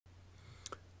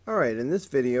Alright, in this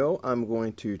video I'm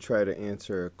going to try to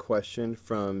answer a question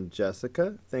from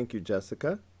Jessica. Thank you,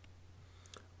 Jessica.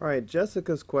 Alright,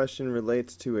 Jessica's question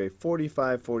relates to a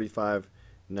 45, 45,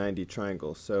 90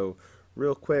 triangle. So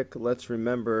real quick, let's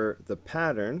remember the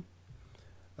pattern.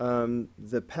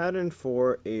 The pattern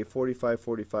for a 45,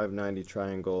 45, 90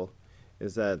 triangle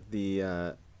is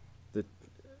that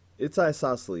it's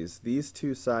isosceles. These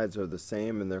two sides are the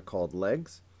same and they're called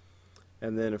legs.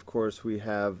 And then, of course, we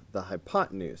have the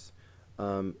hypotenuse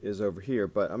is over here.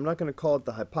 But I'm not going to call it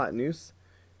the hypotenuse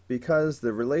because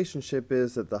the relationship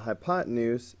is that the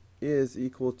hypotenuse is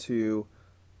equal to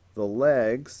the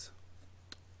legs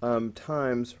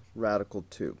times radical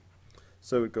 2.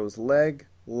 So it goes leg,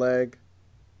 leg,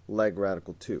 leg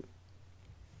radical 2.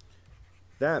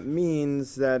 That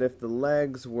means that if the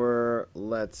legs were,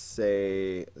 let's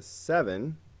say,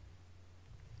 7,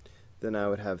 then I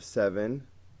would have 7,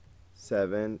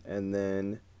 7, and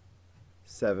then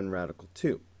 7 radical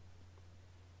 2.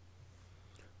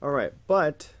 Alright,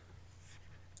 but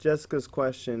Jessica's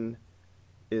question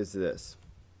is this.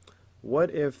 What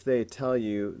if they tell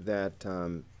you that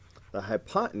the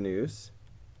hypotenuse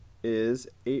is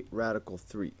 8 radical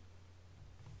 3?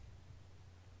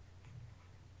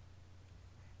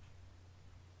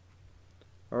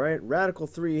 Alright, radical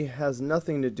 3 has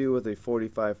nothing to do with a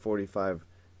 45, 45,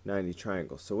 90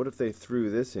 triangle. So what if they threw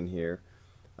this in here?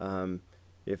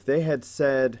 If they had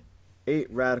said 8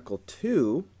 radical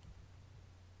 2,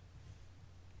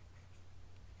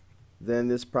 then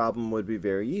this problem would be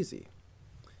very easy.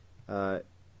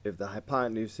 If the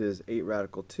hypotenuse is 8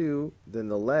 radical 2, then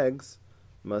the legs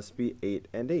must be 8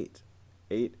 and 8.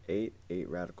 8, 8, 8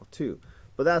 radical 2.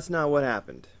 But that's not what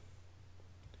happened.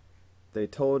 They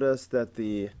told us that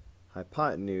the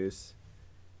hypotenuse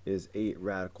is 8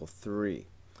 radical 3.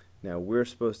 Now we're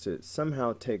supposed to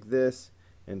somehow take this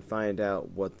and find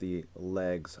out what the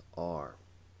legs are.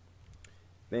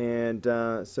 And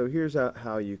so here's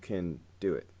how you can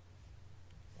do it.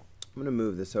 I'm going to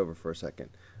move this over for a second.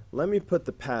 Let me put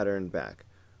the pattern back.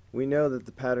 We know that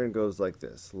the pattern goes like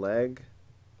this. Leg,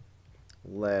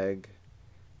 leg,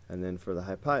 and then for the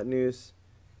hypotenuse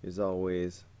is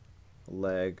always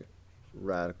leg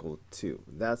radical 2.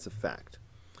 That's a fact.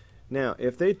 Now,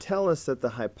 if they tell us that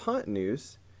the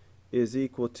hypotenuse is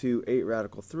equal to 8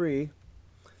 radical 3,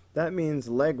 that means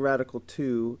leg radical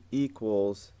 2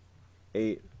 equals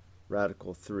 8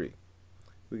 radical 3.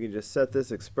 We can just set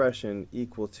this expression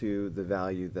equal to the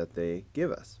value that they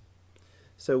give us.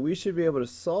 So we should be able to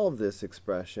solve this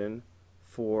expression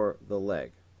for the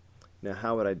leg. Now,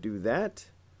 how would I do that?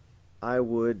 I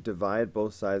would divide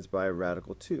both sides by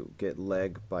radical 2, get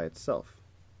leg by itself.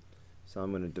 So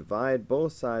I'm going to divide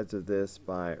both sides of this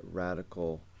by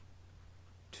radical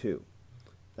 2.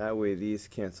 That way these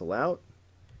cancel out,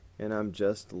 and I'm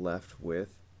just left with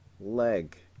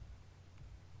leg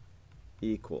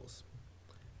equals.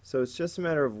 So it's just a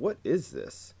matter of what is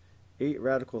this? 8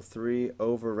 radical 3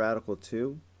 over radical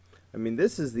 2? I mean,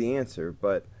 this is the answer,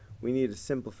 but we need to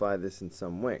simplify this in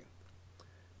some way.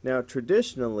 Now,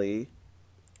 traditionally,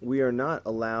 we are not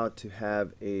allowed to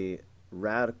have a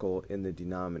radical in the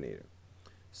denominator.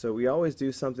 So we always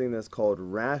do something that's called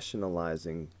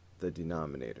rationalizing the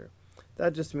denominator.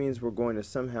 That just means we're going to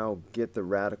somehow get the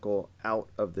radical out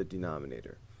of the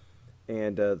denominator.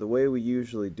 And the way we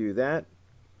usually do that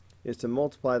is to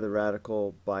multiply the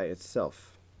radical by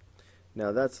itself.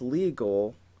 Now that's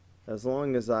legal as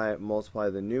long as I multiply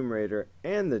the numerator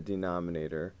and the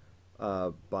denominator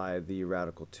by the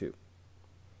radical 2.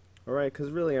 Alright,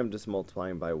 because really I'm just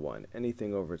multiplying by 1.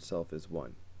 Anything over itself is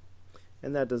 1.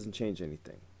 And that doesn't change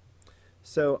anything.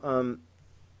 So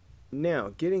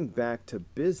now getting back to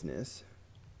business,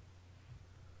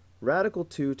 radical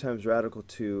 2 times radical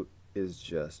 2 is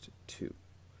just 2,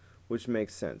 which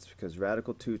makes sense because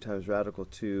radical 2 times radical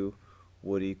 2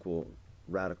 would equal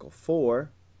radical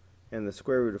 4, and the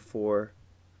square root of 4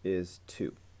 is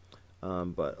 2.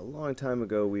 But a long time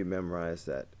ago we memorized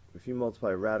that if you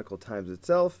multiply radical times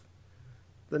itself,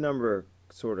 the number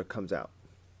sort of comes out.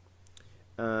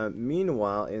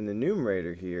 Meanwhile, in the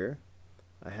numerator here,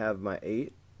 I have my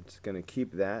 8. I'm just going to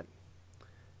keep that.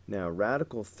 Now,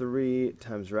 radical 3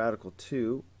 times radical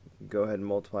 2, go ahead and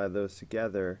multiply those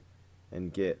together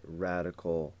and get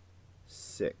radical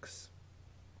 6.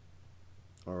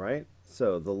 Alright,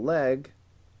 so the leg,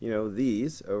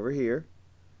 these over here,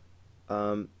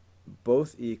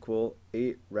 both equal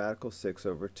 8 radical 6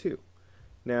 over 2.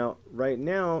 Now, right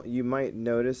now, you might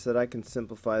notice that I can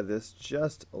simplify this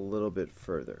just a little bit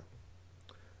further.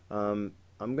 I'm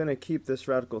going to keep this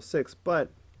radical 6,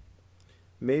 but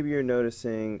maybe you're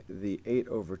noticing the 8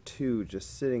 over 2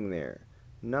 just sitting there,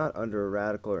 not under a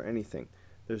radical or anything.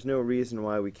 there's no reason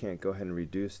why we can't go ahead and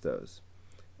reduce those.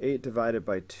 8 divided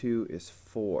by 2 is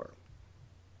 4.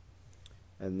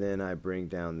 And then I bring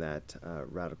down that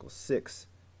radical 6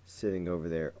 sitting over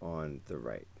there on the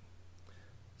right.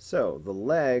 So the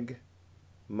leg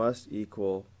must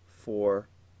equal 4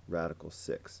 radical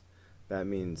 6. That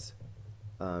means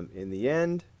in the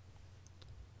end,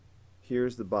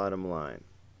 here's the bottom line.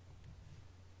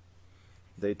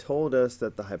 They told us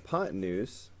that the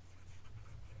hypotenuse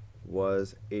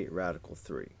was 8 radical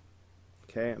 3.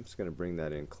 Okay, I'm just going to bring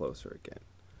that in closer again.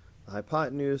 The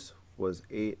hypotenuse was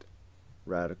 8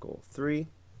 radical 3.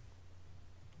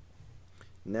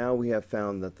 Now we have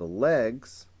found that the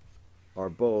legs are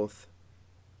both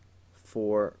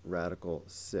 4 radical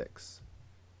 6.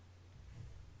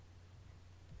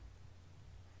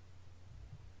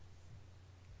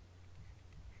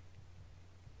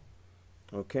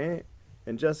 Okay,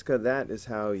 and Jessica, that is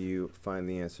how you find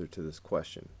the answer to this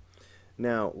question.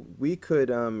 Now, we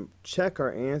could check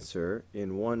our answer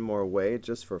in one more way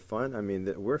just for fun. I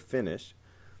mean, we're finished.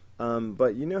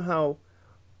 But you know how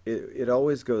it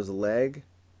always goes leg,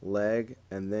 leg,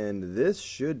 and then this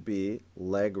should be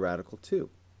leg radical 2.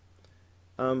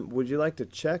 Would you like to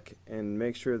check and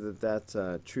make sure that that's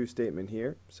a true statement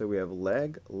here? So we have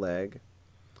leg, leg,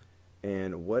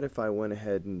 and what if I went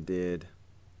ahead and did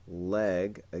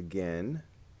leg again,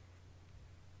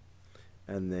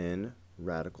 and then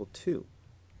radical 2.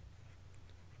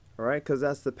 Alright, because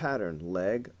that's the pattern.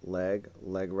 Leg, leg,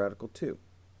 leg, radical 2.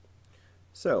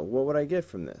 So, what would I get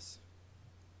from this?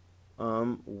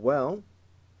 Well,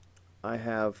 I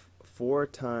have 4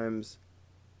 times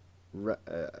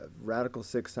radical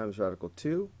 6 times radical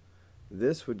 2.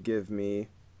 This would give me,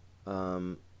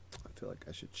 I feel like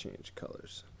I should change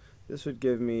colors. This would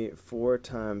give me 4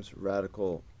 times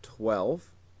radical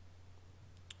 12.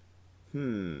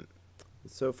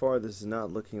 So far this is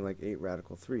not looking like 8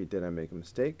 radical 3. Did I make a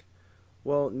mistake?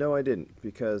 Well, no I didn't,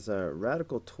 because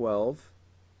radical 12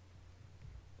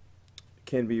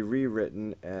 can be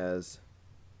rewritten as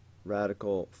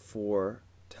radical 4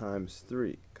 times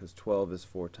 3, because 12 is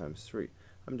 4 times 3.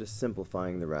 I'm just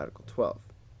simplifying the radical 12.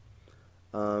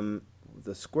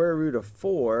 The square root of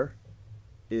 4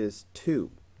 is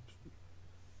 2.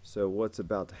 So what's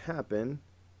about to happen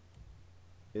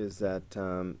is that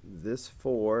this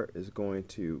 4 is going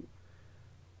to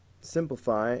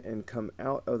simplify and come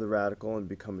out of the radical and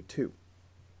become a 2.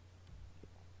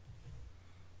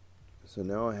 So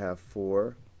now I have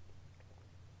 4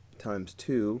 times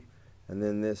 2, and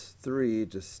then this 3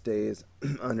 just stays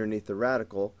underneath the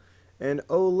radical. And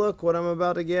oh look what I'm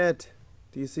about to get!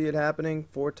 Do you see it happening?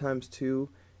 4 times 2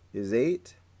 is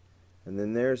 8, and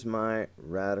then there's my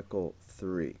radical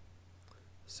 3.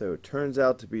 So it turns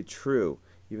out to be true.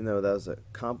 Even though that was a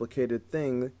complicated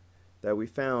thing that we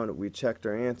found, we checked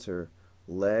our answer.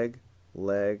 Leg,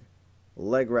 leg,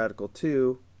 leg radical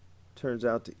 2 turns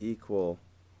out to equal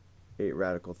 8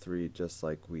 radical 3, just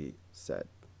like we said.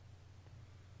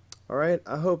 Alright,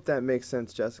 I hope that makes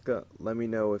sense, Jessica. Let me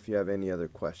know if you have any other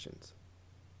questions.